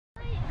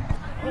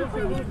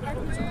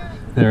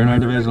They're in our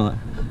divisional.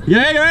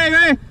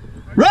 Yeah.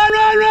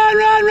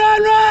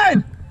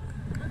 Run!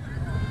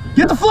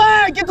 Get the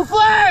flag! Get the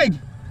flag!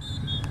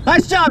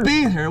 Nice job,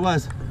 B. There it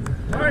was.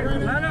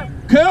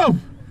 Coop!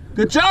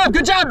 Good job, B!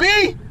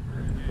 Alright,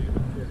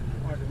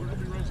 we're going to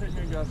be rotating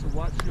in, guys, so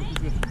watch your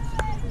position.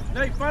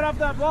 Nate, fight off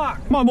that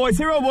block. Come on, boys.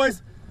 Hero,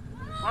 boys.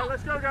 Alright,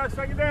 let's go, guys.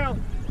 Second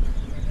down.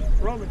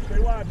 Roman, stay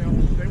wide now.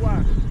 Stay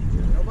wide.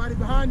 Nobody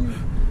behind you.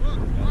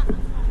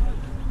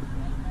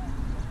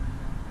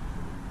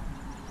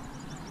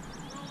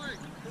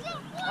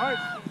 Alright,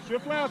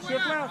 shift left. No.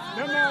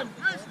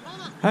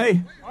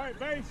 Hey. Alright,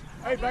 base.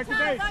 Hey, back to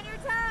base.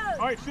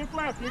 Alright, shift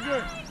left. You're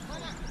good.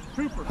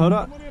 Cooper. Hold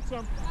up.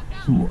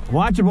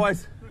 Watch it,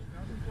 boys.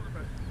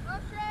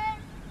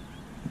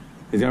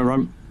 He's gonna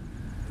run.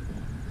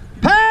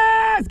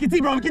 Pass! Get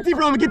deep, Roman.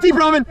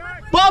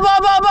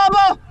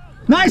 Ball.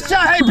 Nice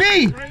shot,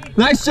 hey B.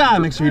 Nice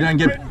job. Make sure you don't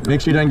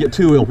get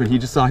too open. He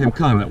just saw him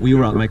come. We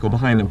were out Michael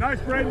behind him.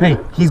 Hey,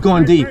 he's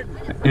going deep,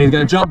 and he's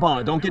gonna jump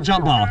ball. Don't get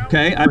jump ball,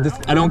 okay? I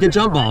don't get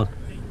jump balled.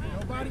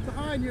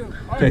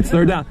 Okay, it's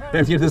third down. They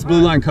have to get to this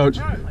blue line, coach.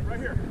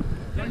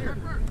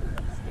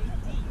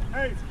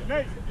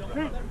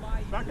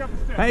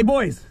 Hey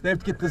boys, they have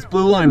to get this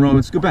blue line,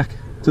 Roman. Scoot back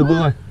to the blue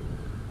line.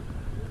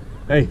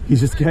 Hey,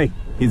 he's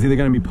either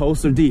gonna be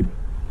post or deep.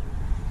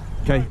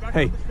 Okay,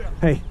 hey.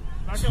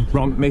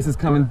 Roman, Mason's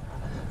coming.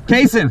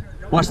 Kaysen,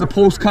 watch the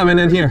post coming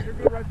in here.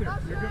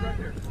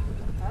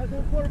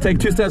 Take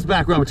 2 steps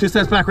back, Roman. 2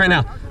 steps back right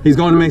now. He's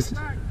going to Mason.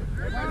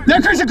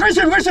 There, Christian, ball,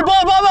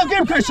 get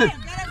him, Christian.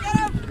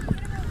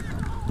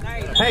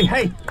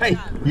 Hey,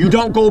 you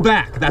don't go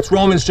back. That's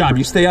Roman's job.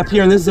 You stay up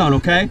here in this zone,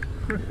 okay?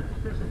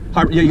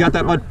 You got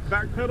that, bud?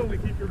 Backpedal to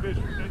keep your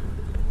vision, okay?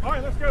 All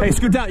right, let's go. Hey,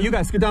 scoot down. You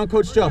guys, scoot down,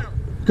 Coach Joe.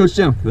 Coach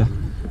Jim.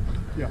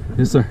 Yeah.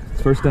 Yes, sir.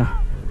 It's first down.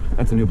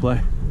 That's a new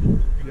play.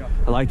 Yeah.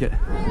 I like it.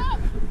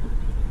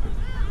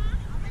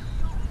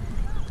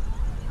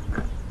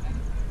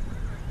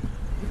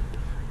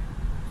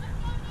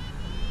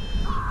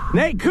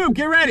 Nate, Coop,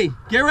 get ready.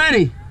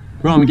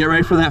 Roman, get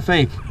ready for that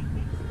fake.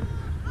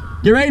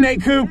 Get ready,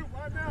 Nate, Coop.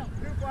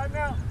 Coop,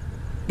 now.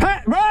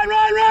 Pat, run!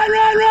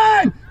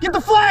 Get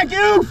the flag,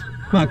 Coop.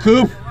 Come on,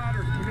 Coop.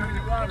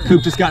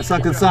 Coop just got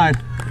sucked inside.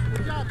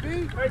 Good job, B.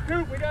 Hey,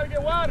 Coop, we got to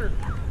get wider.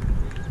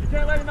 You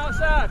can't let him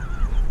outside.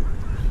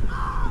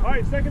 All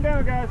right, second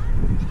down, guys.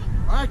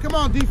 All right, come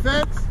on,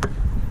 defense.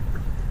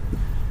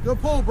 Good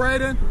pull,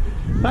 Braden.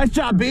 Nice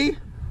job, B.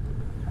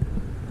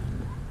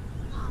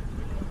 All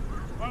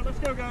right, let's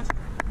go, guys.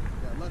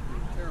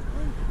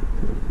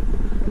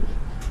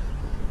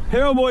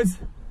 Hero, boys.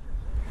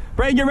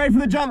 Braden, get ready for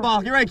the jump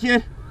ball. Get ready,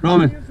 kid.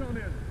 Roman.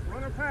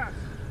 Run or pass.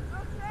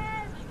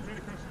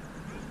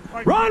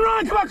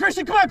 Run! Come on,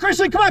 Christian! Team,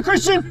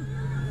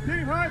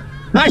 Hud.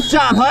 Nice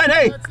job, Hud.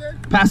 Hey,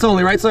 pass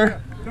only, right,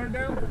 sir? Third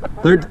down.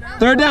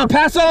 Third down.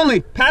 Pass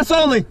only.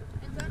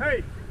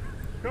 Hey,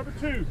 cover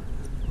 2.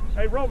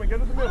 Hey, Roman, get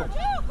to the middle.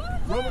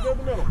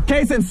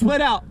 Kaysen,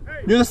 split out.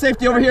 You're the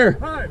safety over here.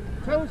 Hud,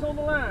 toes on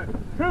the line.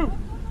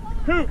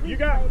 Coop, you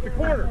got the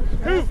corner.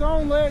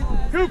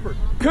 Cooper.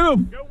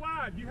 Coop. Go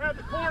wide. You have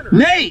the corner.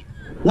 Nate,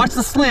 watch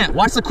the slant.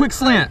 Watch the quick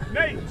slant.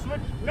 Nate,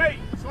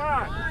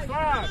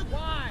 slide.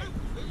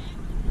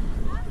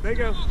 There you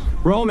go.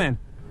 Roman,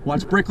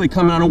 watch Brickley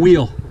coming on a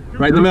wheel.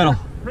 Right in the middle.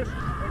 Chris,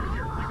 over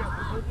here.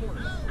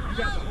 You got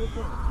the whole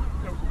corner.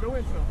 So go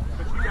in some,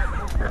 but you got the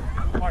whole corner.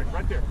 All right,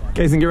 right there.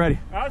 Kaysen, get ready.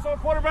 Eyes on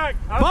quarterback.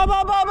 Ball.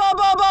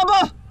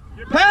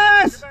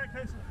 Pass.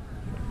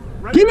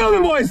 Right Keep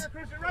moving, boys.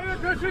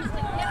 Right there, Christian.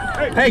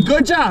 Hey,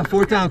 good job.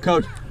 4th down,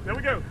 coach. There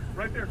we go.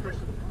 Right there,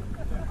 Christian.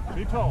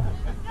 Be tall.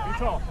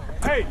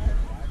 Hey.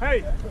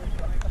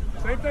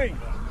 Same thing.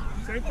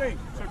 So,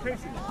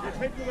 Casey, you're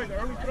taking away the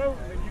early throw,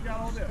 and then you got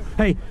all this.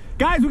 Hey,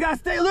 guys, we got to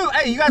stay loose.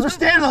 Hey, you guys were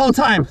standing the whole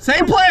time.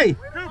 Same play.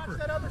 Cooper, you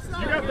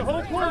got the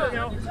whole corner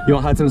now. You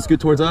want Hudson to scoot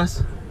towards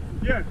us?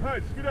 Yeah,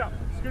 Hud, scoot out.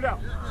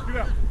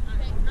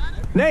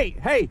 Nate,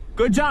 hey,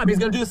 good job. He's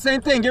going to do the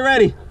same thing. Get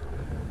ready.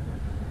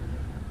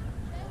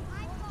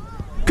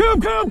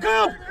 Coop!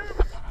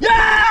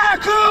 Yeah,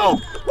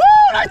 Coop!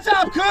 Woo! Nice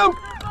job, Coop!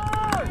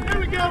 Here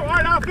we go. All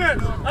right,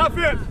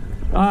 offense.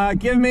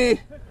 Give me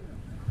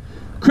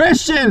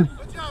Christian,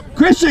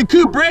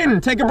 Coop, Braden,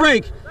 take a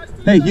break.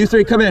 Hey, you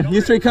three come in. Hey,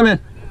 good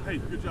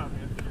job,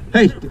 man.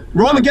 Hey,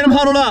 Roman, get him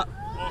huddled up.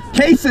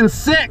 Kaysen,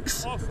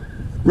 6.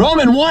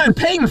 Roman, 1.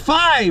 Peyton,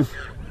 5.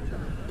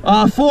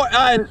 4.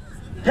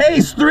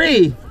 Hayes,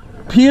 3.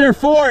 Peter,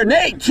 4.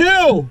 Nate, 2.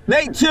 Come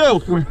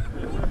here.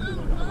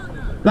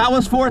 That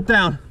was 4th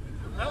down.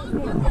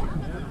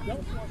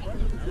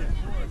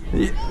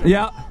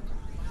 Yeah.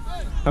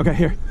 Okay,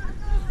 here.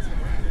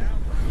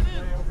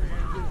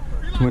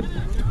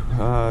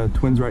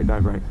 Twins right,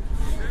 dive right.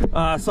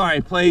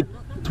 Sorry, play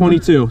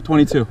 22.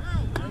 Great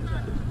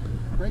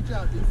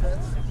job,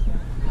 defense.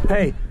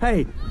 Hey,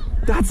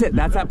 that's it.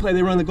 That's that play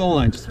they run the goal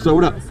line. Just throw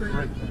it up.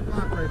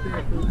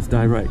 Let's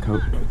dive right,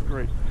 coach.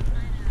 Great.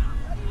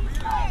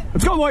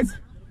 Let's go, boys.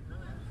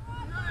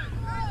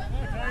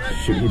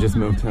 Shoot, he just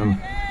moved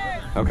him.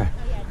 Okay.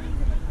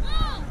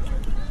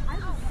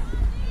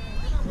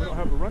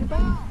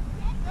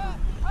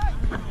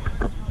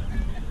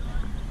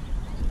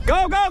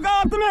 Go, go, go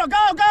up the middle.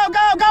 Go, go,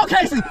 go, go,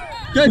 Casey.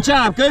 Good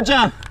job, good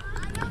job.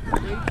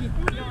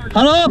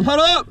 Huddle up,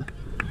 huddle up.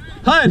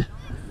 Hud.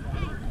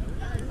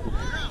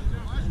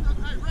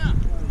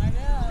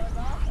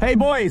 Hey,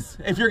 boys,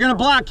 if you're going to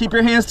block, keep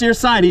your hands to your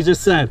side, he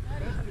just said.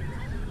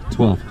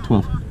 12,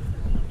 12.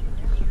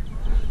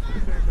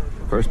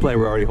 First play,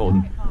 we're already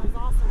holding.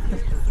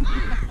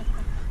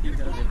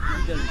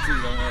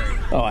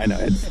 Oh, I know.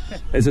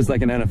 It's just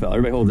like an NFL.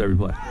 Everybody holds every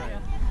play.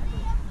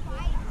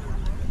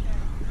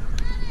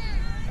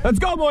 Let's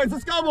go, boys.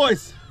 Let's go,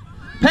 boys.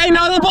 Payne,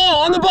 on the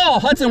ball, on the ball.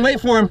 Hudson, wait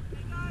for him.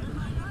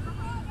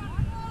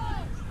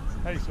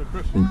 Hey, so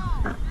Christian.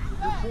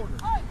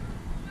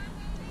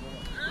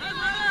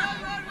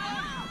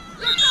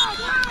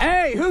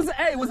 Hey,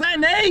 was that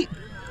Nate?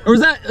 Or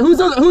was that, who's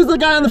the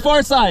guy on the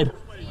far side?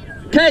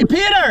 Okay,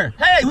 Peter.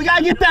 Hey, we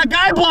gotta get that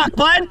guy blocked,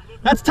 bud.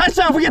 That's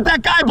touchdown if we get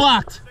that guy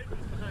blocked.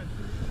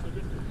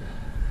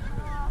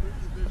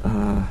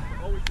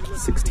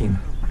 16.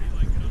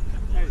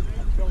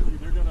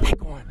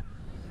 Pick one.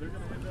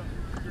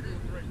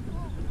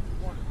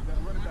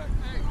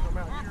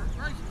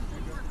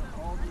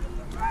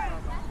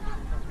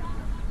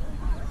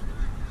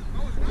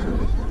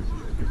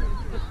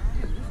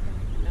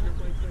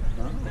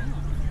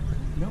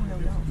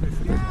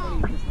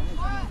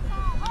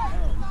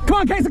 Come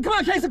on, Kaysen, come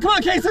on, Kaysen, come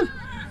on, Kaysen.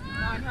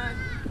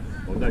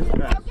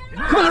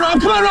 Come on, Rome,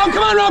 come on, Rome,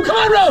 come on, Rome, come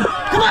on, Rome.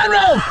 Come on,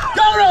 Rome.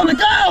 Go, Roman,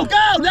 go,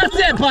 go. That's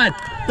it, bud.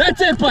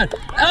 That's it, bud.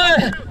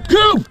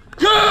 Coop,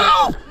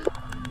 Coop.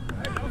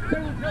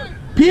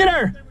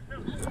 Peter.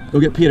 Go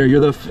get Peter.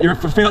 You're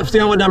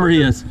see what number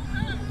he is.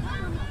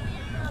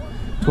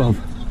 12.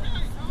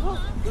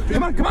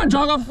 Come on,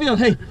 jog off the field.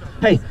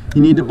 Hey,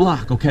 you need to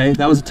block, okay?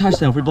 That was a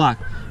touchdown if we block.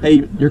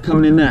 Hey, you're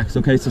coming in next,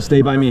 okay? So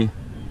stay by me.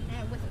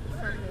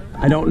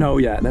 I don't know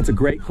yet. That's a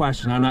great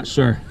question. I'm not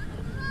sure.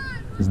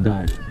 Just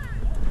dive.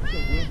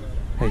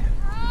 Hey.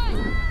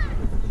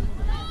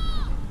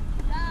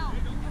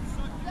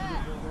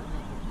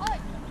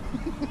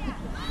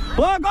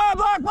 Block, block,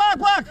 block, block,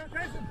 block.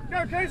 Go,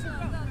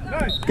 Kaysen.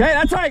 Nice. Okay,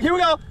 that's right. Here we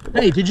go.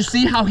 Hey, did you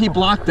see how he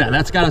blocked that?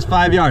 That's got us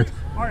 5 yards.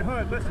 All right,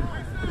 Hud, listen.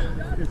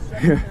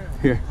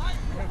 Here.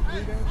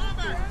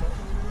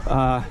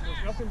 There's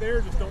nothing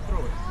there, just don't throw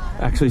it.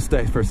 Actually,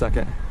 stay for a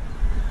second.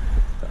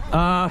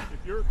 If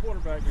you're a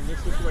quarterback in this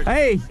situation.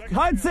 Hey,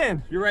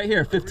 Hudson, you're right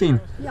here, 15.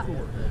 Yeah.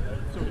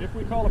 So if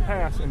we call a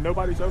pass and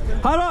nobody's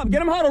open, huddle up,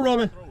 get him huddle,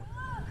 Roman.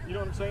 You know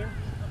what I'm saying?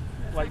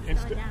 Like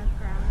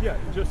yeah,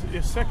 just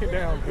it's second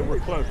down and we're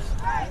close.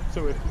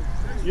 So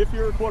if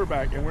you're a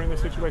quarterback and we're in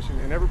this situation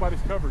and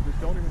everybody's covered, just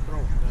don't even throw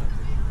it.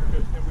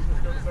 Because then we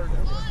just go to third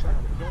down.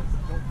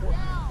 Don't force it.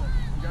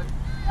 You got it?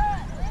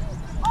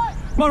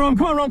 Come on, Rome,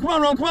 come on, Rome, come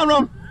on, Rome, come on,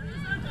 Rome.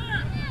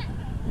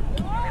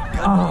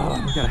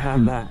 Oh, we gotta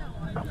have that.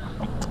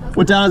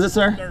 What down is it,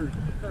 sir?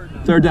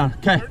 Third down.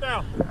 Okay. Third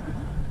down.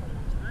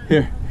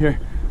 Here.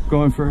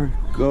 Going for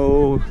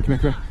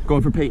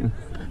Peyton.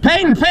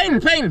 Peyton!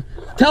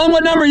 Tell him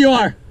what number you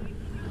are.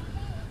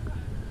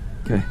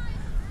 Okay.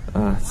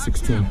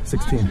 16.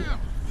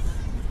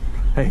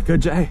 Hey,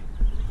 good job. Hey,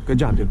 good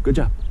job, dude. Good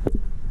job.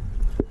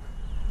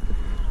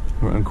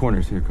 We're on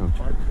corners here, coach.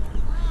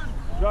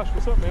 Josh,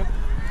 what's up, man?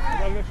 I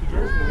got an extra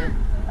jersey in here.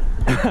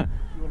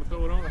 You want to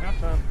throw it on at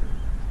halftime?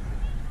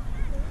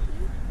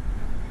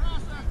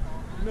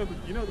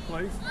 You know the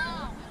plays.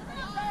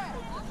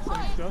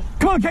 Same stuff.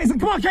 Come on,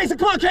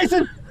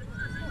 Kaysen!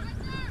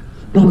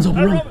 Roman's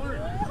open, Roman.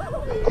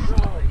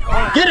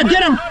 Get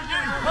him!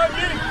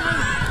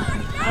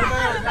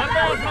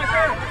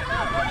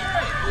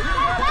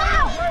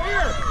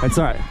 That's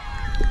all right.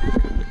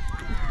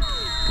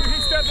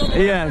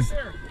 Yes.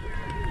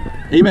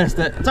 He missed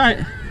it. It's all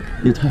right.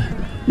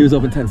 He was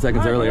open 10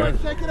 seconds earlier.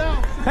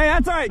 Hey,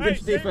 that's all right.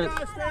 Good defense.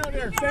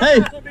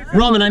 Hey,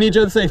 Roman, I need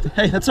you at the safety.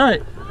 Hey, that's all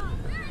right.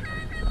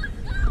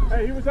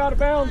 Hey, he was out of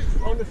bounds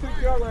on the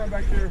 6-yard line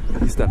back there.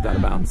 He stepped out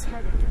of bounds.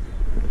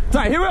 It's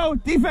all right, here we go.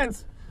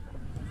 Defense.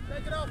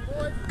 Take it off,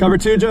 boys. Cover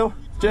 2,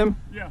 Jim?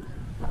 Yeah.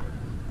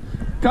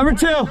 Cover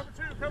 2.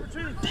 Cover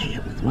two.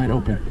 Damn, it's wide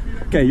open.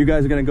 Okay, you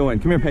guys are going to go in.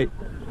 Come here, Pate.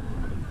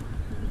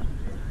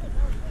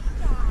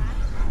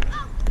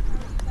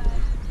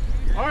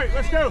 All right,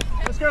 let's go.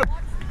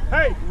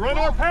 Hey, run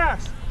or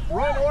pass.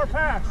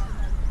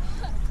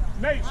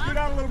 Nate, scoot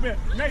out a little bit.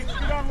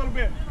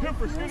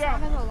 Cooper, scoot out.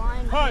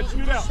 Hud,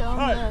 scoot out.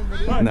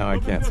 Hud. No, I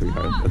can't,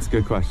 sweetheart. That's a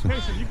good question.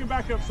 Casey, you can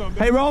back up some.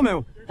 Hey,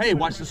 Roman. Hey,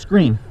 watch the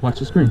screen.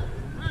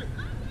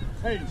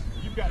 Hey,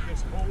 you've got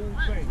this whole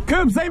thing.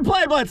 Coop, same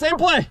play, bud. Same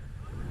play.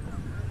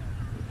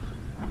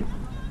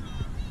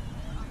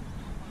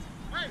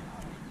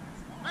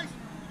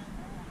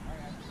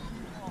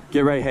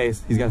 Get right,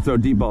 Hayes. He's got to throw a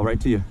deep ball right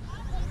to you.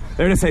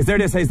 There it is,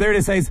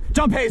 Hayes.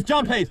 Jump, Hayes.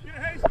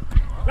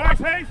 Nice,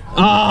 Hayes.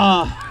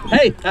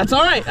 Hey, that's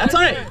all right.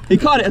 He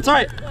caught it. That's all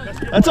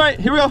right.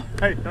 Here we go.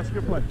 Hey, that's a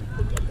good play.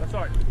 That's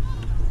all right.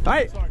 All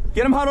right,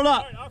 get him huddled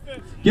up.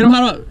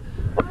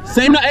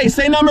 Same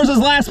numbers as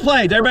last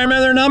play. Did everybody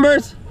remember their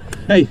numbers?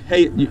 Hey,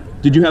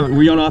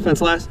 were you on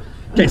offense last?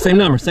 Okay, same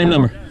number.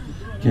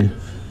 Okay.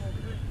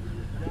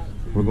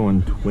 We're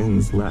going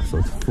twins left, so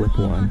it's flip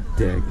one,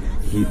 dig.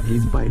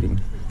 He's biting.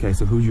 Okay,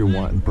 so who's your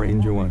one?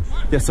 Braden's your one.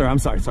 Yes, sir. I'm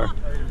sorry, sir.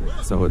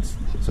 So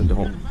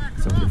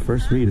your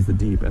first read is the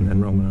deep, and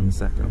then Roman on the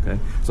second. Okay,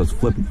 so it's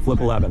flip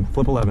 11.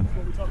 Flip 11.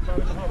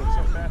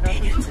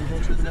 Dang it.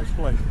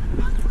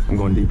 I'm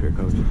going deep here,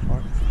 coach.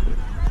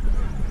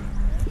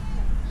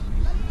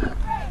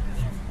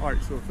 All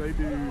right, so if they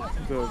do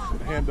the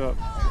hand up.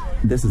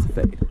 This is a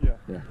fade.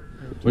 Yeah.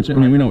 Which, I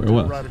mean, we know where it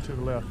was. Right or to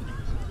the left.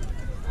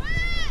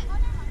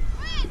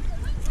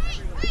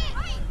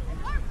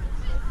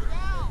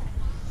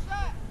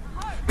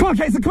 Come on,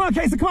 Casey, come on,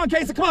 Casey, come on,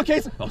 Casey, come on,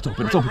 Casey. Oh, it's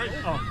open, it's open.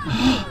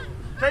 Oh.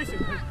 Casey.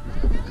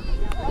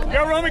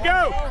 Go, Roman,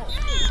 go.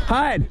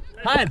 Hide,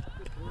 hide.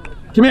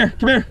 Come here,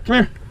 come here, come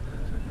here.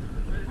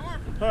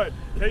 Hud,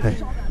 Casey.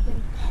 Hey.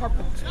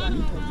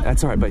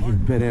 That's all right, but he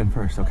bit in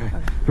first, okay?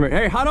 Come here.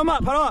 Hey, huddle him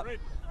up, huddle up.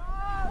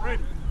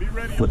 Ready. Be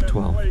ready. Flip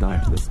 12,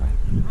 dive to this side.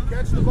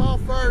 Catch the ball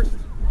first.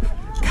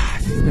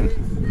 Gosh, he's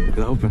been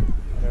open.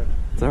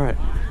 It's all right.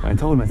 I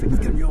told him, I think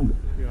it's gonna be open.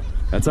 Yeah.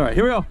 That's all right,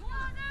 here we go.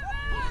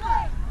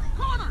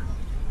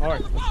 All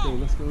right,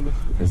 let's go.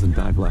 There's a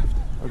dive left.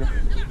 Okay.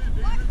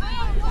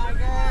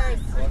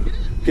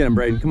 Get him,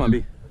 Braden. Come on,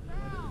 B.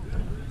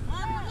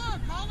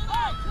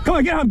 Come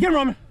on, get him,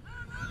 Roman.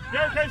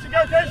 Go, Casey,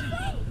 go, Casey.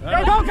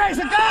 Go,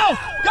 Casey, go!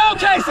 Go,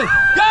 Casey!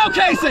 Go,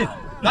 Casey!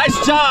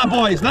 Nice job,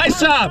 boys. Nice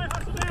job.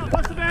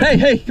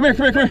 Hey, come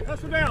here.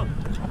 Hustle down.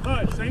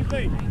 Hud, same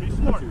thing. Be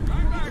smart.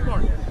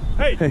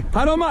 Hey,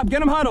 huddle him up.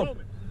 Get him huddled.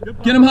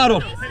 Get him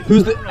huddled.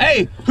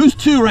 Who's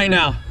two right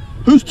now?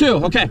 Who's two?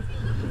 Okay.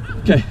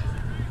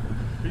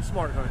 Be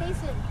smart, Hud.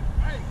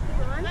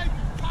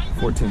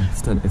 14.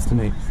 It's to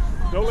Nate.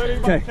 Don't let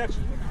anybody catch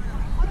you.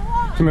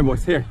 Come here,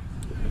 boys. Here.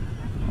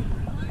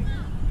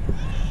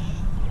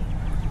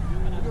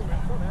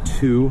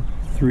 2,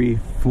 3,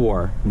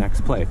 4.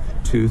 Next play.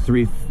 2,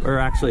 3, or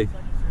actually,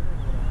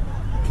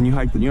 can you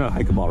hike? You know how to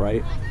hike a ball,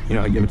 right? You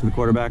know how to give it to the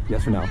quarterback?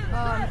 Yes or no?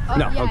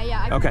 No.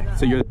 Yeah. Okay,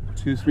 so you're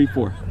 2, 3,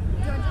 4.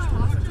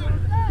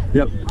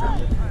 Yep.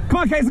 Come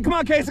on, Casey.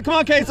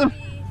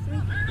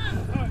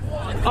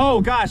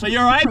 Oh gosh, are you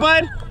all right,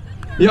 bud?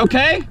 You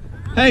okay?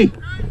 Hey.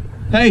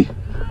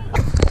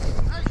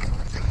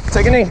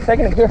 Take a knee.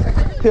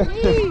 Here.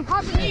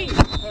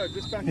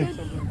 Just back in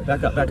something.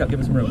 Back up, give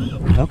us some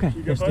room. Okay.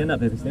 Here, stand up,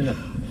 baby, stand up.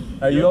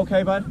 Are you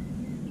okay, bud?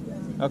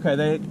 Okay,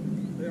 they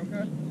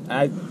okay?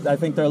 I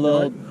think they're a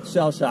little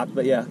shell shocked,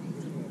 but yeah.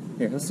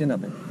 Here, let's stand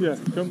up, baby. Yeah,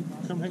 come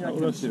hang out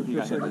with us. You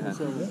got hit in the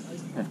head.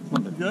 Okay, come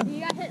on, baby. Good? You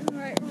got hit in the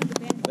right on the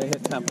back. They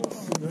hit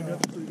temples.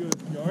 That's pretty good.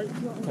 You all right?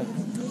 Okay.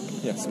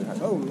 Yes, sweetheart.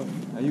 Oh,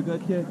 are you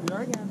good, kid? You all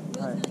right?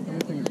 Yeah. All right. How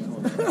many fingers do you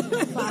want?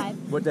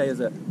 5. What day is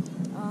it?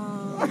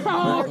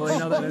 Well, you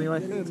know that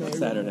anyway? It's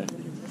Saturday.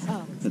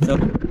 Oh. It's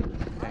open.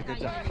 Okay, good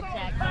job.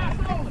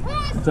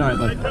 It's all right,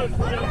 bud.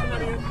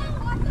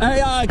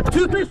 Hey,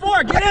 2, 3,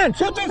 4, get in!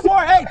 2, 3,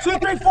 4, hey, 2,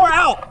 3, 4,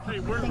 out! Hey,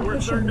 we're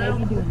third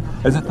down.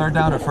 Is it third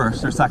down or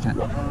first or second?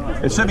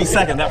 It should be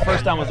second. That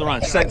first down was the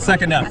run.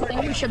 Second down. I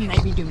think we should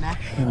maybe do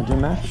mash. You want to do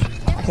mash?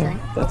 Okay.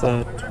 That's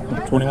a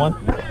 21.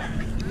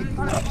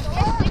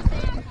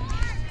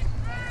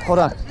 Hold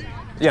on.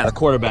 Yeah, the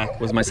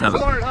quarterback was my 7.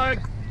 Smart, Hud.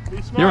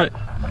 Be smart. You're right.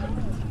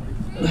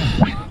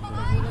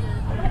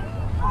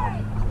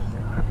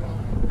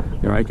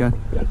 You all right, guy?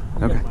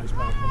 Okay.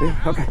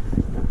 Yeah, okay.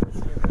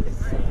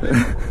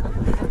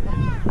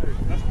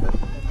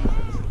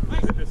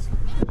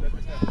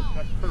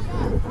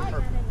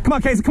 Come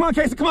on,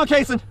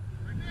 Casey.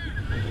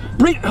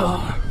 Breathe.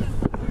 Oh.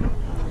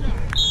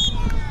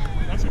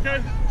 That's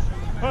okay.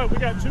 We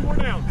got 2 more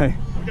down. Hey.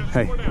 We got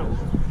 2 more down.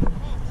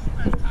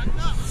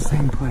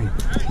 Same play.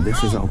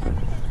 This is open.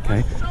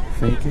 Okay.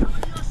 Fake it.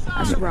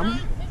 That's Roman.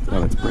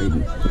 No, it's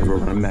Braden. And we're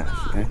running match.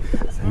 Okay.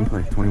 Same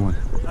play. 21.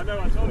 I know.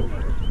 I told him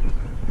that.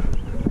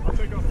 I'll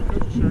take off the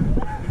coach's shirt.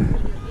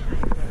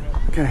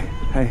 Okay.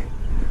 Hey.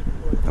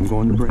 I'm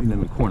going to Braden in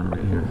the corner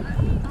right here.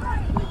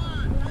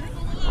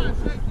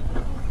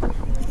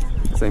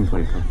 Same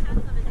play, coach.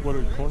 What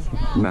are the corners?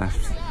 Mash.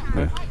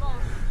 Yeah.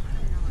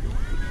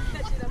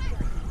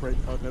 Great.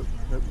 Oh, nope.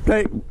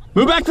 Hey,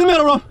 move back to the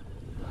middle, row.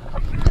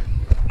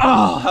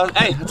 Oh,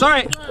 hey, it's all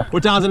right.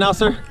 What down is it now,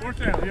 sir? 4th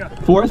down, yeah.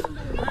 4th?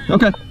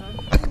 Okay.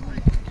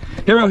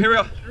 Here we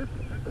go.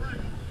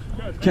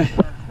 Okay.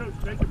 Coach,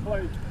 make your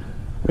play.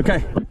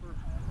 Okay.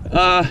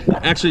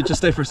 Actually, just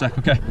stay for a sec,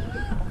 okay?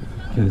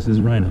 Okay, this is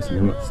Rhino,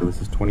 so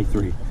this is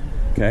 23.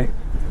 Okay?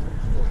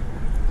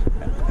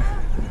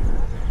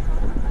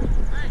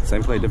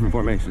 Same play, different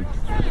formation.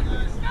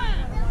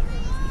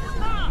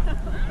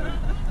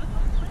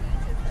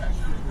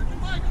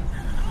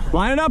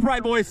 Line it up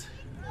right, boys.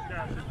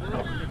 Guys, we're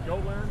up in the goal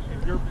line,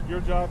 and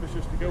your job is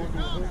just to go into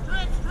the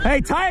hoop.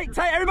 Hey, tight,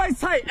 everybody's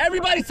tight.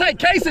 Everybody's tight.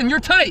 Kaysen,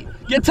 you're tight.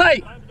 Get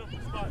tight.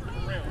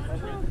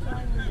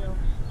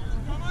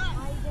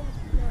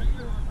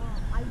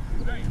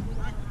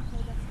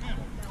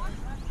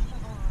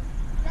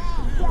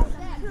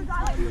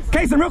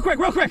 Kaysen, real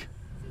quick.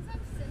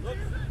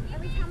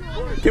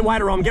 Get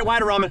wider,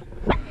 Roman.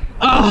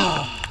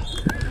 Oh.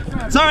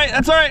 That's all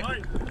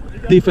right.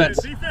 Defense.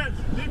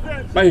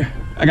 Right here.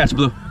 I got you,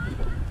 Blue. All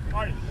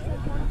right.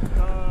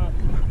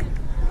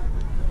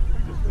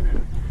 Just went in.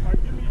 All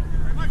right, give me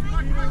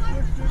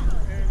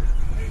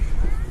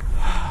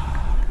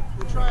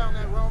We'll try on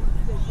that, Roman.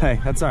 Hey,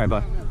 that's all right,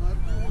 bud.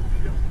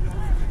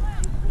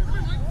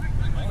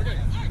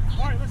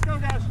 All right, let's go,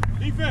 guys.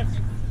 Defense.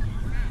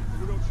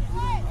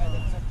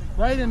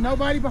 Brayden,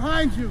 nobody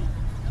behind you.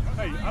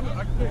 Hey, I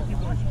couldn't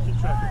keep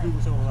track of who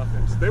was on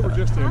offense. They were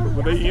just in,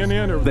 but were they in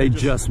or They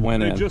just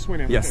went in. They just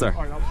went in. Yes, okay. sir.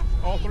 All right,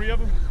 all three of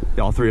them?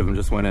 Yeah, all three of them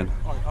just went in.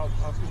 All right, I'll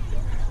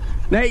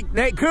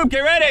Nate, Coop,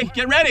 get ready, Coop,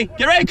 get ready,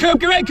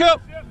 Coop.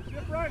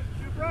 shift right,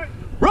 shift right.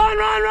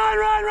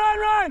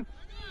 Run.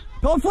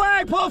 Pull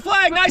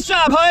flag, nice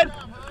job, Hood.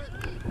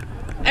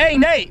 Hey,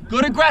 Nate,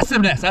 good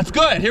aggressiveness, that's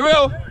good, here we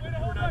go. All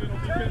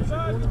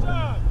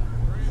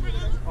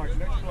right,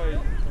 next play,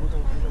 we're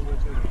going to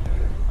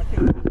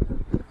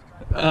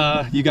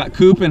rotate. You got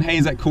Coop and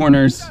Hayes at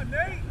corners,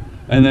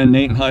 and then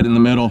Nate and Hud in the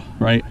middle,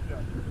 right?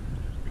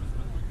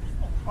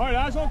 All right,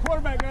 eyes on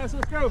quarterback, guys.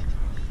 Let's go.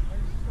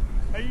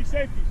 Hey, you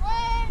safety.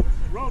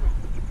 Roman.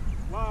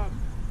 Line.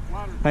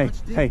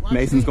 Hey,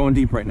 Mason's going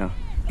deep right now.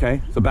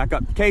 Okay, so back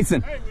up.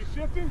 Kaysen. Hey, we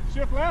shifting.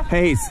 Shift left.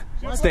 Hayes,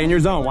 stay in your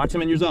zone. Watch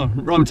him in your zone.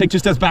 Roman, take 2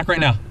 steps back right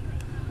now.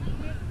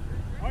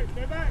 All right,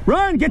 stay back.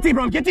 Run, get deep,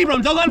 Roman.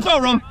 Don't let him throw,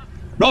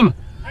 Roman.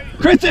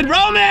 Kristen,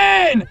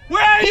 Roman!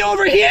 Where are you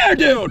over here,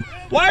 dude?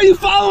 Why are you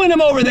following him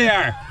over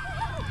there?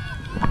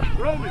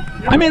 Roman.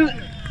 I'm in.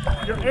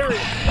 Your area.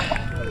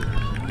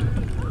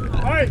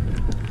 All right,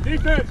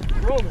 defense.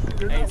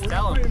 Roman. Hey,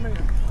 tell him.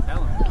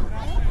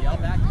 Yell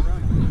back and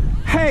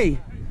run. Hey,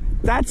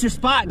 that's your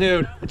spot,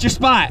 dude. It's your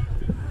spot.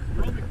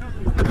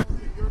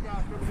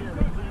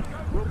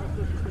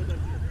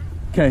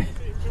 Okay.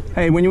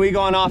 Hey, when we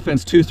go on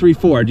offense, 2, 3,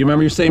 4. Do you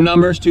remember your same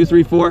numbers? 2,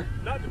 3, 4.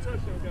 Not the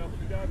touchdown guy, but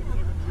the guy that came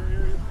into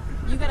your area.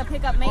 You gotta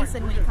pick up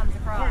Mason when he comes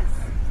across.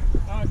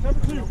 Cover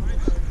 2.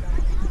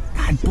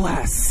 God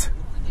bless.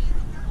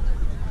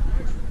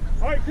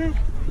 All right, Coop.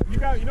 You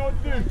know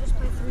what to do. Just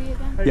play 3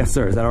 again. Yes,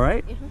 sir. Is that all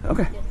right?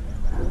 Okay.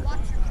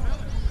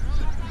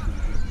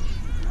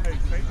 Hey,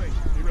 same thing.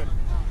 Be ready.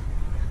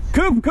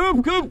 Coop.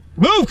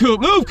 Move,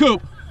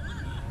 Coop.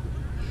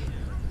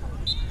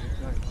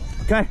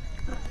 Okay.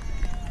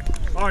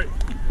 All right.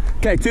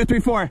 Okay, 2, 3,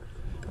 4.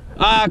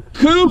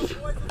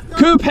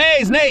 Coop,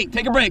 Hayes, Nate,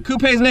 take a break.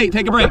 Coop, Hayes, Nate,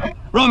 take a break.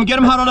 Roman, get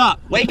him huddled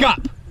up. Wake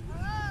up.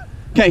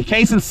 Okay,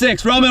 Kaysen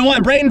 6, Roman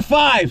 1, Brayden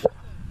 5.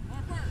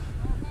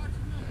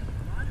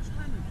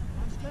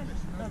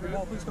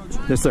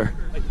 Yes, sir.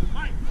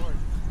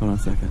 Hold on a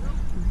second.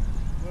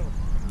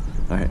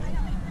 All right.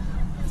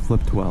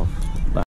 Flip 12.